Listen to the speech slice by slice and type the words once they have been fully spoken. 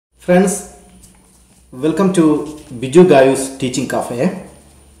Friends, welcome to Biju Gayu's Teaching Cafe.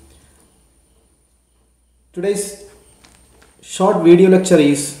 Today's short video lecture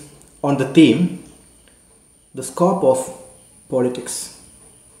is on the theme, the scope of politics.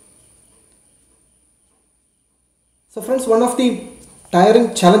 So friends, one of the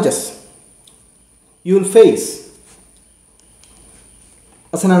tiring challenges you will face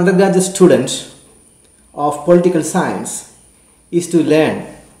as an undergraduate student of political science is to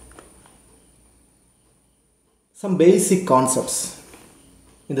learn some basic concepts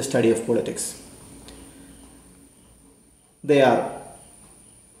in the study of politics. They are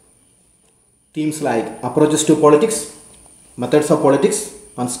themes like approaches to politics, methods of politics,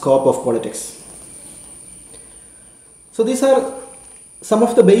 and scope of politics. So these are some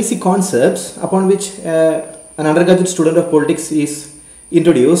of the basic concepts upon which an undergraduate student of politics is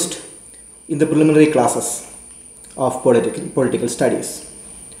introduced in the preliminary classes of political studies.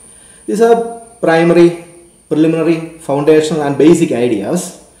 These are preliminary, foundational and basic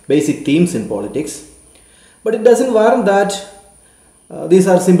ideas, basic themes in politics. But it doesn't warrant that these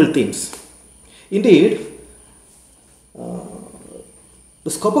are simple themes. Indeed, the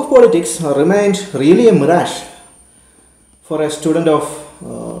scope of politics remained really a mirage for a student of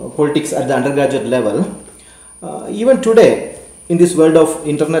politics at the undergraduate level. Even today, in this world of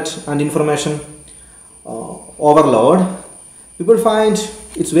internet and information overload, people find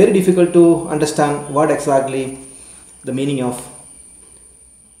it's very difficult to understand what exactly the meaning of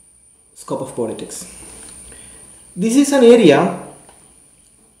scope of politics. This is an area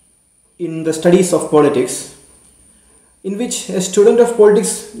in the studies of politics in which a student of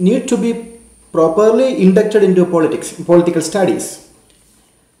politics need to be properly inducted into political studies.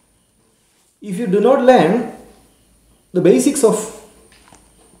 If you do not learn the basics of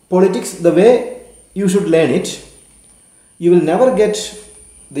politics the way you should learn it, you will never get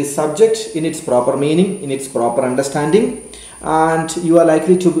this subject in its proper meaning, in its proper understanding, and you are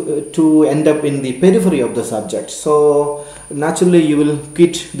likely to end up in the periphery of the subject. So naturally you will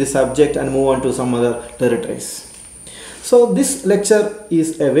quit the subject and move on to some other territories. So this lecture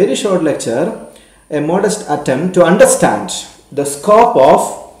is a very short lecture, a modest attempt to understand the scope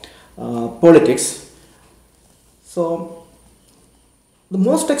of politics. So the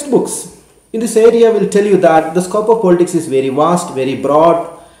most textbooks in this area will tell you that the scope of politics is very vast, very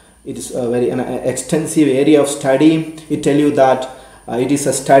broad. It is a very extensive area of study. It tells you that it is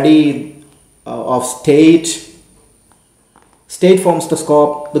a study of state. State forms the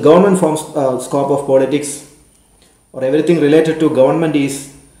scope. The government forms scope of politics, or everything related to government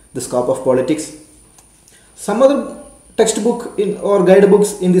is the scope of politics. Some other textbook or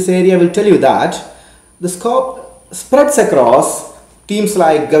guidebooks in this area will tell you that the scope spreads across themes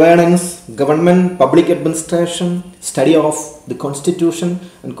like governance, government, public administration, study of the constitution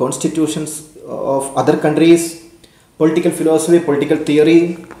and constitutions of other countries, political philosophy, political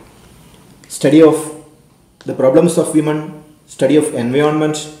theory, study of the problems of women, study of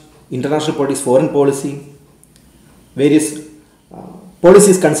environment, international politics, foreign policy, various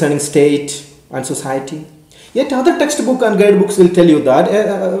policies concerning state and society. Yet other textbook and guidebooks will tell you that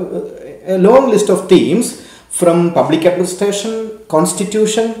a long list of themes from public administration,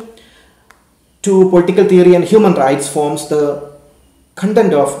 constitution to political theory and human rights forms the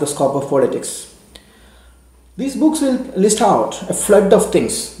content of the scope of politics. These books will list out a flood of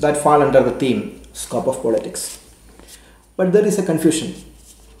things that fall under the theme scope of politics. But there is a confusion.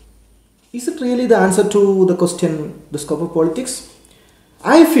 Is it really the answer to the question, the scope of politics?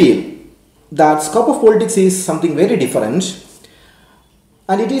 I feel that scope of politics is something very different,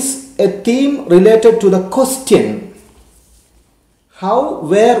 and it is a theme related to the question how,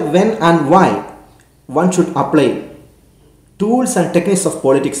 where, when and why one should apply tools and techniques of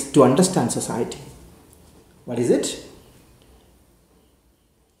politics to understand society. What is it?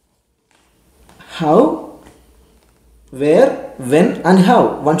 How, where, when and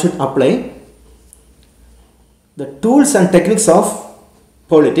how one should apply the tools and techniques of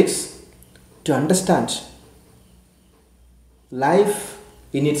politics to understand life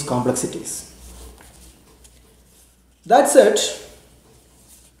in its complexities. That said,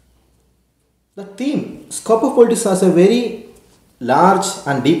 the theme scope of politics has a very large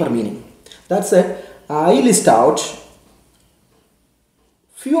and deeper meaning. That said, I list out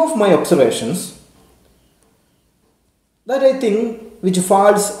few of my observations that I think which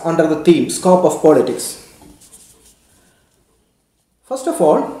falls under the theme scope of politics. First of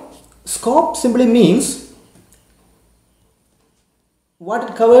all, scope simply means what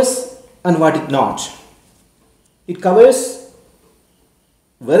it covers and what it not. It covers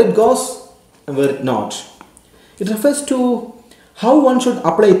where it goes and where it not. It refers to how one should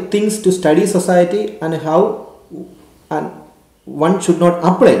apply things to study society and how and one should not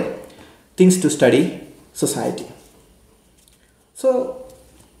apply things to study society. So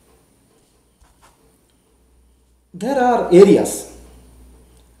there are areas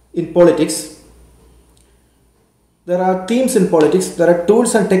in politics, there are themes in politics, there are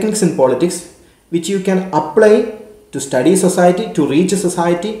tools and techniques in politics which you can apply to study society, to reach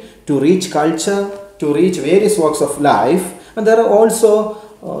society, to reach culture, to reach various walks of life. And there are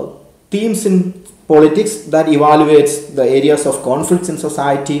also themes in politics that evaluates the areas of conflicts in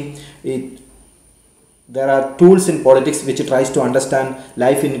society. There are tools in politics which tries to understand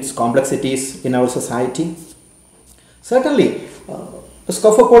life in its complexities in our society. Certainly, the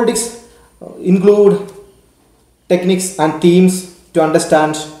scope of politics include techniques and themes to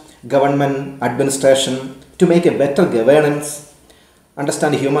understand government, administration, to make a better governance,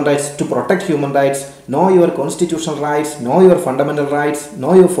 understand human rights, to protect human rights, know your constitutional rights, know your fundamental rights,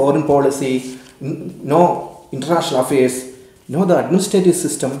 know your foreign policy, know international affairs, know the administrative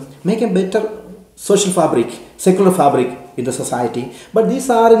system, make a better social fabric, secular fabric in the society. But these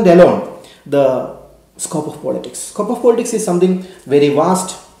aren't alone the scope of politics. Scope of politics is something very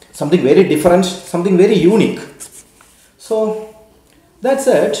vast, something very different, something very unique. So that's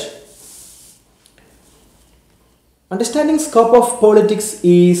it. Understanding scope of politics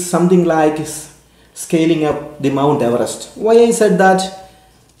is something like scaling up the Mount Everest. Why I said that?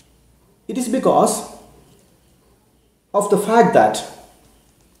 It is because of the fact that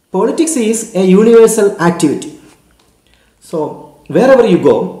politics is a universal activity. So wherever you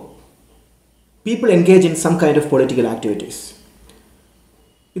go, people engage in some kind of political activities.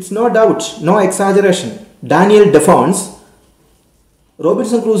 It's no doubt, no exaggeration. Daniel Defoe's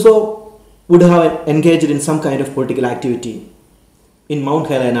Robinson Crusoe would have engaged in some kind of political activity in Mount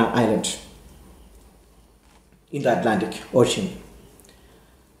Helena Island in the Atlantic Ocean.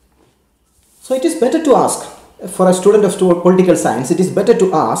 So it is better to ask, for a student of political science, it is better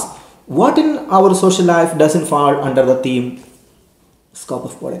to ask what in our social life doesn't fall under the theme scope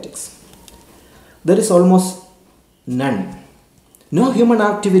of politics. There is almost none. No human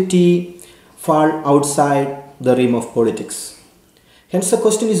activity fall outside the realm of politics. Hence the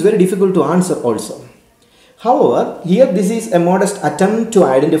question is very difficult to answer also. However, here this is a modest attempt to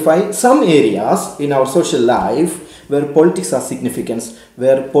identify some areas in our social life where politics are significant,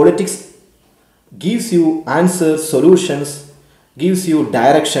 where politics gives you answers, solutions, gives you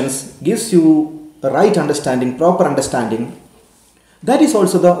directions, gives you the right understanding, proper understanding. That is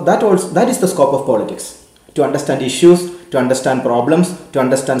also that is the scope of politics. To understand issues, to understand problems, to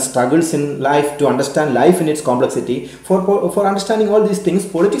understand struggles in life, to understand life in its complexity. For understanding all these things,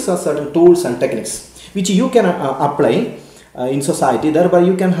 politics are certain tools and techniques which you can apply in society. Thereby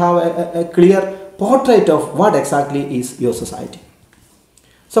you can have a clear portrait of what exactly is your society.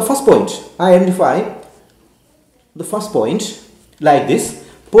 So first point, I identify the first point like this: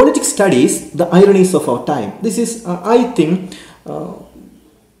 politics studies the ironies of our time. This is, I think,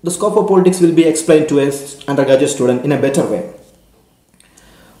 the scope of politics will be explained to an undergraduate student in a better way.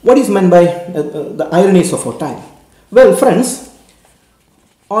 What is meant by the ironies of our time? Well, friends,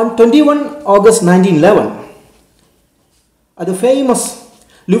 on 21 August 1911, at the famous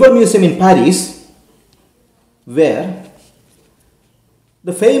Louvre Museum in Paris, where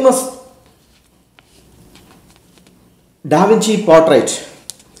the famous Da Vinci portrait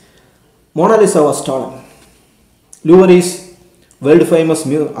Mona Lisa was stolen. Louvre is world famous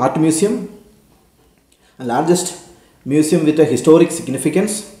art museum, and largest museum with a historic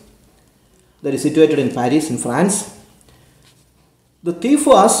significance that is situated in Paris in France. The thief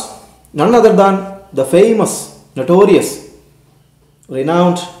was none other than the famous, notorious,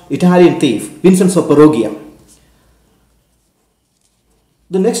 renowned Italian thief Vincenzo Perugia.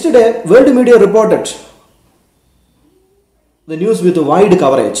 The next day, world media reported the news with a wide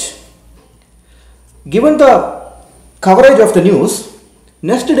coverage. Given the coverage of the news,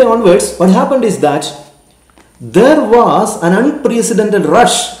 next day onwards, what happened is that there was an unprecedented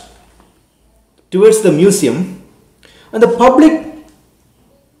rush towards the museum, and the public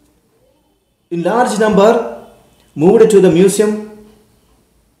in large number moved to the museum,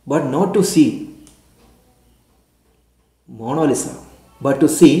 but not to see Mona Lisa, but to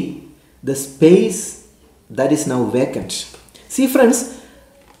see the space that is now vacant. See friends,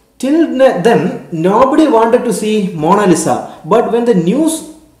 till then nobody wanted to see Mona Lisa, but when the news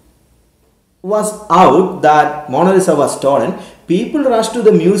was out that Mona Lisa was stolen, people rushed to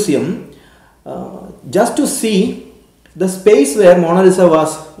the museum just to see the space where Mona Lisa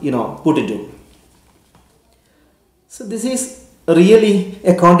was, put into. So this is really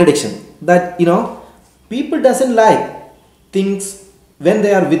a contradiction that, people doesn't like things when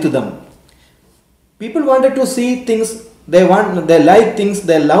they are with them. People wanted to see things, they like things,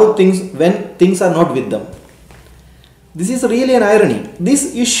 they love things when things are not with them. This is really an irony.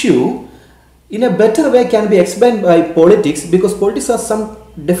 This issue in a better way can be explained by politics, because politics are some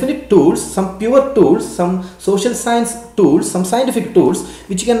definite tools, some pure tools, some social science tools, some scientific tools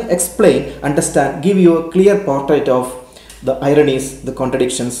which you can explain, understand, give you a clear portrait of the ironies, the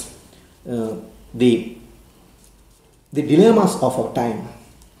contradictions, the dilemmas of our time.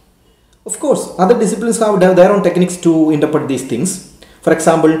 Of course, other disciplines have their own techniques to interpret these things. For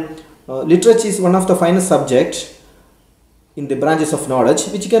example, literature is one of the finest subjects in the branches of knowledge,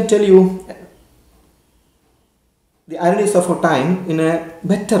 which can tell you the ironies of our time in a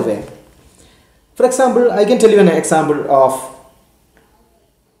better way. For example, I can tell you an example of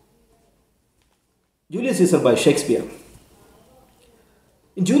Julius Caesar by Shakespeare.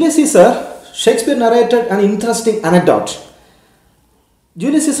 In Julius Caesar, Shakespeare narrated an interesting anecdote.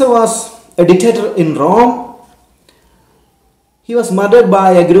 Julius Caesar was a dictator in Rome. He was murdered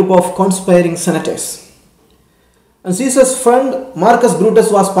by a group of conspiring senators. And Caesar's friend Marcus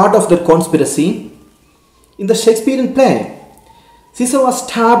Brutus was part of that conspiracy. In the Shakespearean play, Caesar was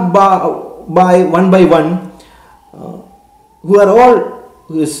stabbed by one, who are all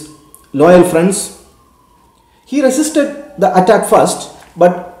his loyal friends. He resisted the attack first,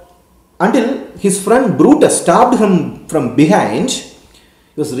 but until his friend Brutus stabbed him from behind,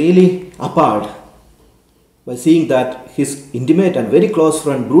 he was really appalled by seeing that his intimate and very close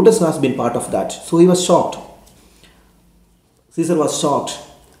friend Brutus has been part of that. So he was shocked. Caesar was shocked,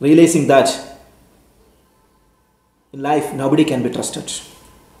 realizing that in life nobody can be trusted.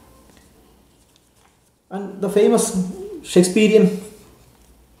 And the famous Shakespearean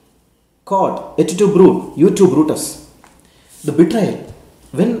quote, "Et tu Brute, you too Brutus." The betrayal.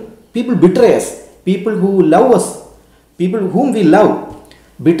 When people betray us, people who love us, people whom we love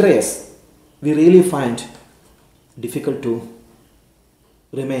betray us, we really find difficult to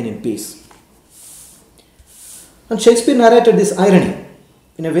remain in peace. And Shakespeare narrated this irony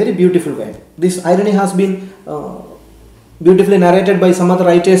in a very beautiful way. This irony has been beautifully narrated by some other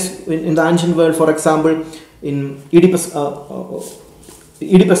writers in the ancient world. For example, in Oedipus,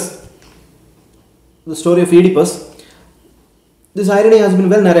 the story of Oedipus, this irony has been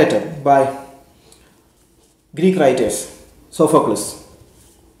well narrated by Greek writers, Sophocles.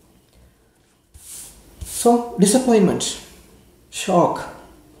 So, disappointment, shock.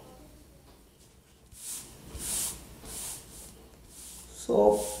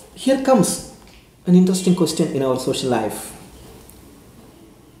 So, here comes an interesting question in our social life.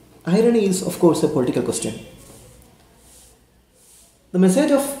 Irony is, of course, a political question. The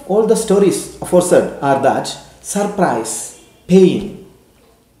message of all the stories aforesaid are that surprise, pain,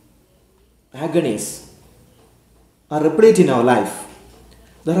 agonies are replete in our life.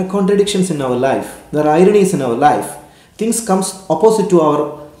 There are contradictions in our life. There are ironies in our life. Things come opposite to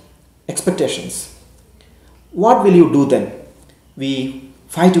our expectations. What will you do then? We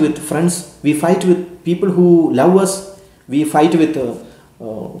fight with friends. We fight with people who love us. We fight with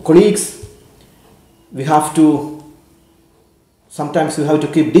colleagues. Sometimes we have to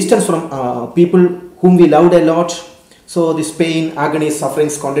keep distance from people whom we loved a lot. So this pain, agony,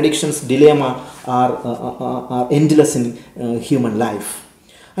 sufferings, contradictions, dilemma are endless in human life.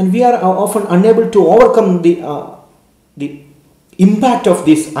 And we are often unable to overcome the impact of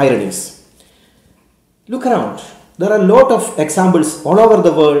these ironies. Look around. There are a lot of examples all over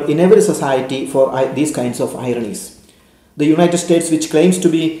the world in every society for these kinds of ironies. The United States, which claims to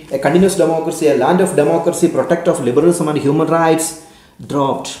be a continuous democracy, a land of democracy, protector of liberalism and human rights,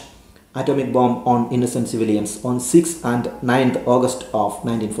 dropped atomic bomb on innocent civilians on 6th and 9th August of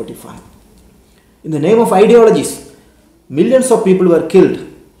 1945. In the name of ideologies, millions of people were killed.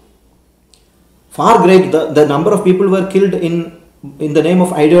 Far greater, the number of people who were killed in the name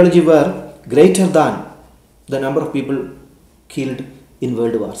of ideology were greater than the number of people killed in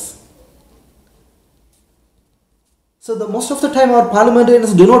world wars. So most of the time our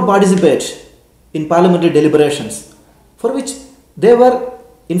parliamentarians do not participate in parliamentary deliberations, for which they were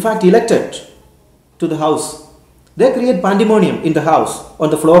in fact elected to the house. They create pandemonium in the house, on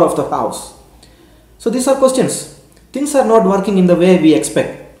the floor of the house. So these are questions. Things are not working in the way we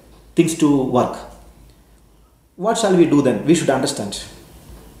expect things to work. What shall we do then? We should understand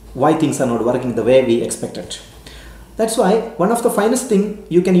why things are not working the way we expected. That's why one of the finest thing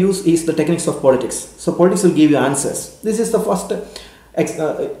you can use is the techniques of politics. So politics will give you answers. This is the first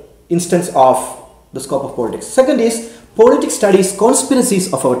instance of the scope of politics. Second is politics studies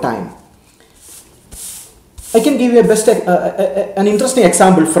conspiracies of our time. I can give you an interesting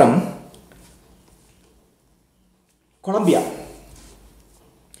example from Colombia.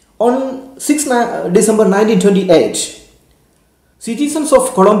 On 6 December 1928, citizens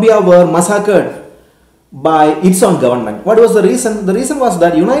of Colombia were massacred by its own government. What was the reason? The reason was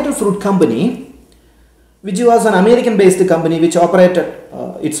that United Fruit Company, which was an American-based company which operated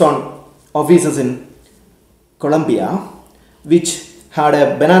its own offices in Colombia, which had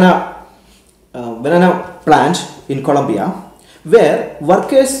a banana plant in Colombia, where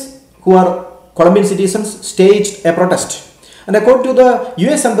workers who are Colombian citizens staged a protest. And according to the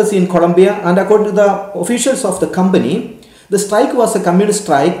US Embassy in Colombia and according to the officials of the company, the strike was a communist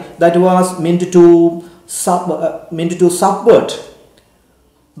strike that was meant to subvert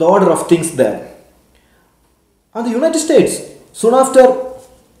the order of things there. And the United States, soon after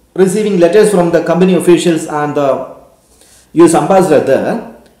receiving letters from the company officials and the US ambassador there,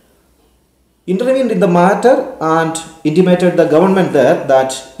 intervened in the matter and intimated the government there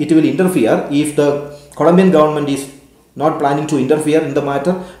that it will interfere if the Colombian government is not planning to interfere in the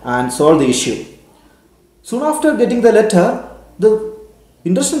matter and solve the issue. Soon after getting the letter, the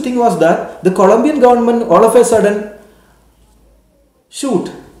interesting thing was that the Colombian government all of a sudden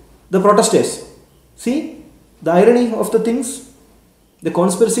shoot the protesters. See the irony of the things, the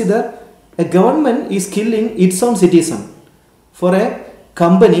conspiracy there. A government is killing its own citizen for a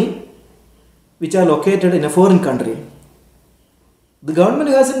company which are located in a foreign country. The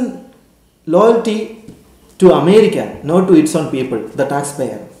government has a loyalty to America, not to its own people, the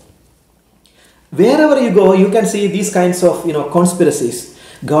taxpayer. Wherever you go, you can see these kinds of conspiracies.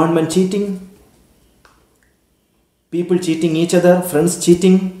 Government cheating, people cheating each other, friends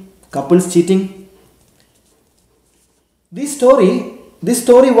cheating, couples cheating. This story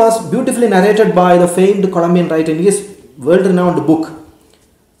was beautifully narrated by the famed Colombian writer in his world-renowned book,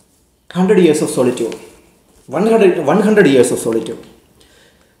 100 Years of Solitude. 100 Years of Solitude,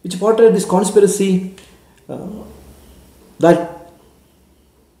 which portrayed this conspiracy that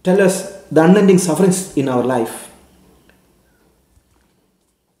tell us the unending sufferings in our life.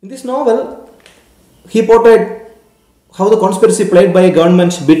 In this novel, he portrayed how the conspiracy played by a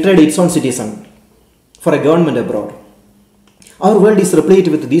government betrayed its own citizen for a government abroad. Our world is replete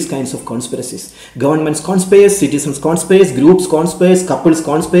with these kinds of conspiracies. Governments conspire, citizens conspire, groups conspire, couples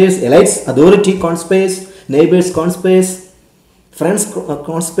conspire, elites, authority conspire, neighbors conspire, friends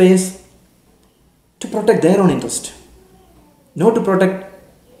conspire to protect their own interest, not to protect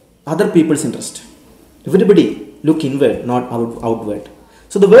other people's interest. Everybody look inward, not outward.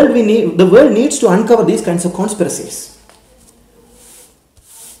 So the world needs to uncover these kinds of conspiracies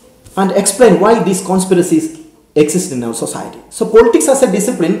and explain why these conspiracies exist in our society. So politics as a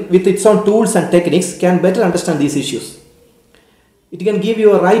discipline with its own tools and techniques can better understand these issues. It can give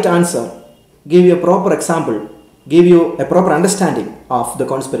you a right answer, give you a proper example, give you a proper understanding of the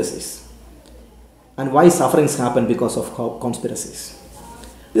conspiracies and why sufferings happen because of conspiracies.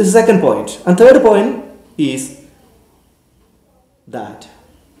 This is the second point. And third point is that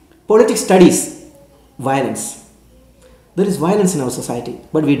politics studies violence. There is violence in our society,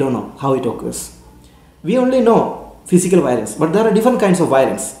 but we don't know how it occurs. We only know physical violence, but there are different kinds of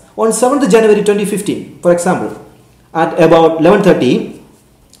violence. On 7th January 2015, for example, at about 11:30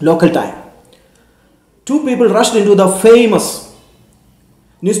 local time, two people rushed into the famous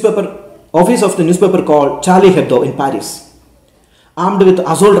newspaper office of the newspaper called Charlie Hebdo in Paris. Armed with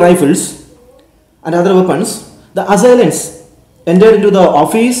assault rifles and other weapons, the assailants entered into the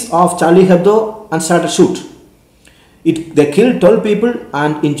office of Charlie Hebdo and started to shoot. They killed 12 people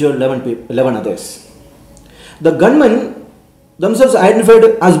and injured 11 others. The gunmen themselves identified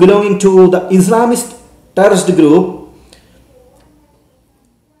as belonging to the Islamist terrorist group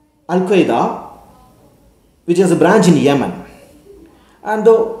Al-Qaeda, which is a branch in Yemen. And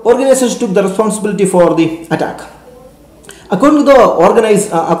the organizers took the responsibility for the attack. According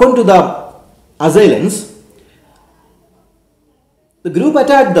to the assailants, the group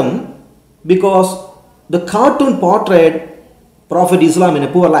attacked them because the cartoon portrayed Prophet Islam in a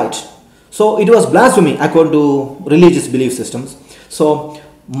poor light. So it was blasphemy according to religious belief systems. So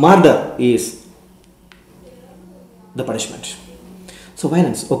murder is the punishment. So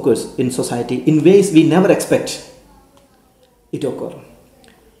violence occurs in society in ways we never expect it to occur.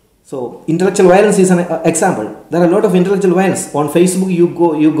 So intellectual violence is an example. There are a lot of intellectual violence on Facebook.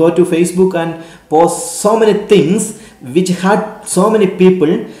 You go to Facebook and post so many things which hurt so many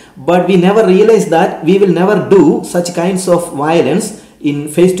people, but we never realize that we will never do such kinds of violence in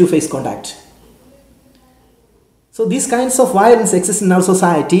face-to-face contact. So these kinds of violence exist in our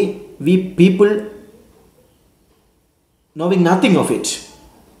society. We people knowing nothing of it.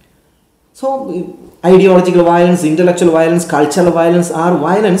 So ideological violence, intellectual violence, cultural violence are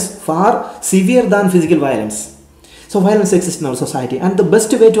violence far severe than physical violence. So violence exists in our society, and the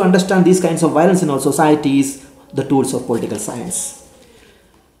best way to understand these kinds of violence in our society is the tools of political science.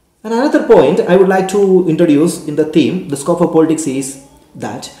 And another point I would like to introduce in the theme, the scope of politics, is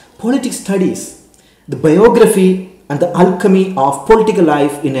that politics studies the biography and the alchemy of political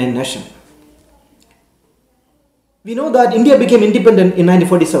life in a nation. We know that India became independent in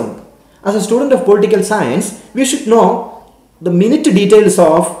 1947. As a student of political science, we should know the minute details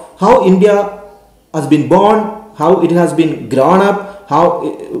of how India has been born, how it has been grown up,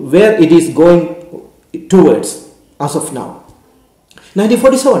 where it is going towards as of now.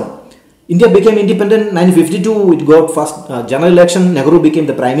 1947, India became independent. 1952, it got first general election. Nehru became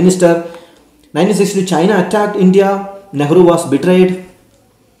the prime minister. 1962, China attacked India. Nehru was betrayed.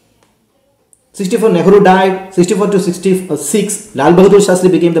 64, Nehru died. 64 to 66, Lal Bahadur Shastri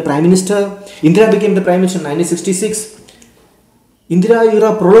became the prime minister. Indira became the prime minister in 1966. Indira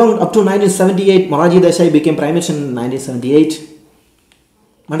era prolonged up to 1978. Morarji Desai became prime minister in 1978.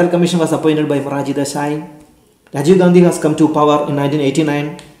 Mandal Commission was appointed by Morarji Desai. Rajiv Gandhi has come to power in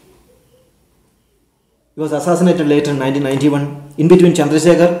 1989. He was assassinated later in 1991. In between,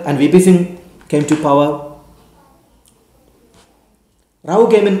 Chandrasekhar and VP Singh came to power. Rao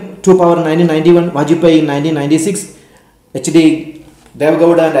came to power in 1991, Vajpayee in 1996, HD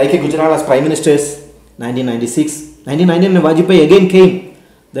Devgowda and I.K. Gujral as prime ministers 1996. 1999, Vajpayee again came.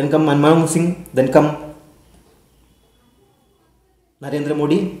 Then come Manmohan Singh, then come Narendra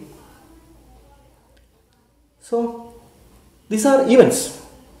Modi. So, these are events,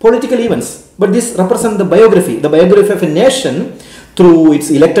 political events, but this represents the biography of a nation through its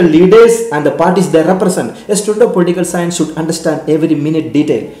elected leaders and the parties they represent. A student of political science should understand every minute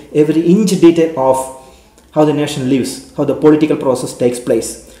detail, every inch detail of how the nation lives, how the political process takes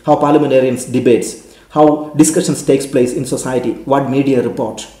place, how parliamentarians debates, how discussions takes place in society, what media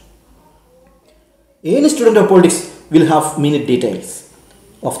report. Any student of politics will have minute details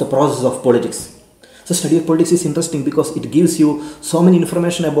of the process of politics. So study of politics is interesting because it gives you so many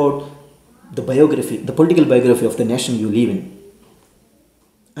information about the biography, the political biography of the nation you live in.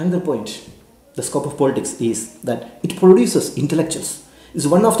 Another point, the scope of politics is that it produces intellectuals. It's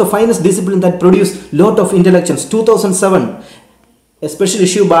one of the finest disciplines that produce lot of intellectuals. 2007, a special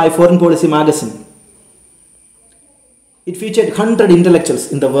issue by Foreign Policy magazine. It featured 100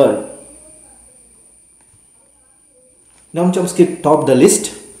 intellectuals in the world. Noam Chomsky topped the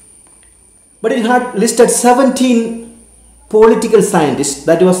list, but it had listed 17 political scientists.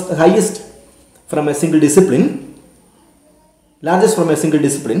 That was the highest from a single discipline, largest from a single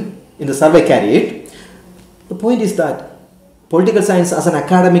discipline in the survey carried. The point is that political science as an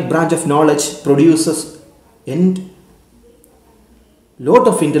academic branch of knowledge produces a lot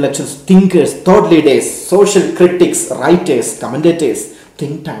of intellectuals, thinkers, thought leaders, social critics, writers, commentators,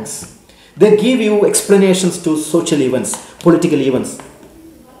 think tanks. They give you explanations to social events, political events.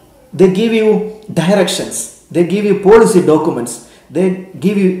 They give you directions. They give you policy documents. They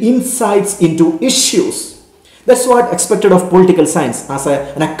give you insights into issues. That's what expected of political science as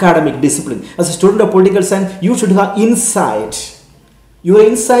an academic discipline. As a student of political science, you should have insight. Your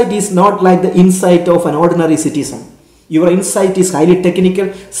insight is not like the insight of an ordinary citizen. Your insight is highly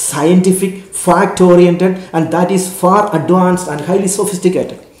technical, scientific, fact-oriented, and that is far advanced and highly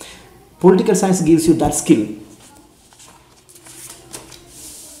sophisticated. Political science gives you that skill.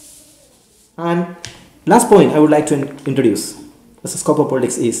 And last point I would like to introduce as a scope of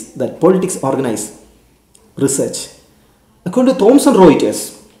politics is that politics organize research. According to Thomson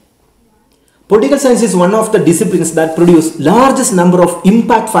Reuters, political science is one of the disciplines that produce largest number of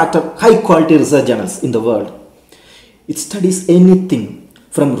impact factor high quality research journals in the world. It studies anything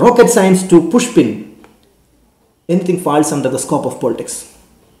from rocket science to pushpin. Anything falls under the scope of politics.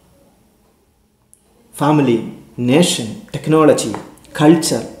 Family, nation, technology,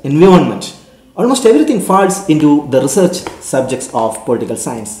 culture, environment. Almost everything falls into the research subjects of political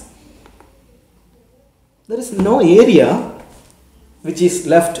science. There is no area which is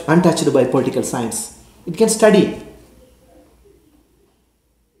left untouched by political science. It can study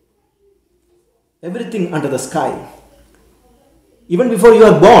everything under the sky. Even before you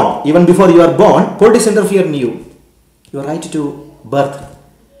are born, politics interfere in you. Your right to birth.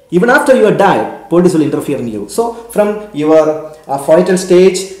 Even after you are died, politics will interfere in you. So from your fetal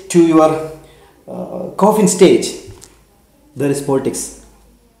stage to your coffin stage, there is politics.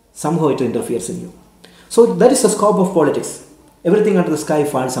 Somehow it interferes in you. So that is the scope of politics. Everything under the sky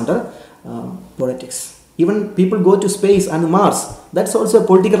falls under politics. Even people go to space and Mars. That's also a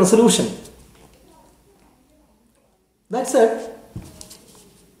political resolution. That said,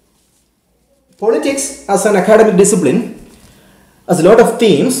 politics as an academic discipline has a lot of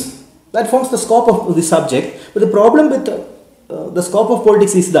themes That forms the scope of the subject. But the problem with the scope of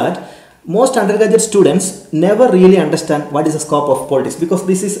politics is that most undergraduate students never really understand what is the scope of politics, because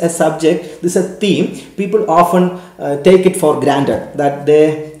this is a subject, this is a theme. People often take it for granted, that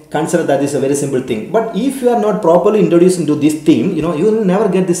they consider that is a very simple thing. But if you are not properly introduced into this theme, you will never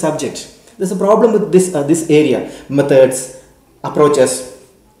get this subject. There's a problem with this area: methods, approaches,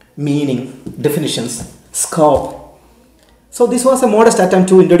 meaning, definitions, scope. So this was a modest attempt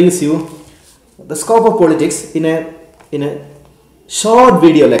to introduce you the scope of politics in a short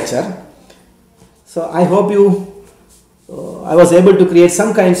video lecture. So I hope I was able to create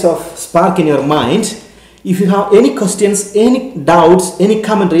some kinds of spark in your mind. If you have any questions, any doubts, any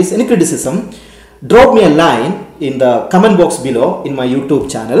commentaries, any criticism, drop me a line in the comment box below in my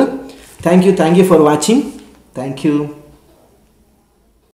YouTube channel. Thank you for watching. Thank you.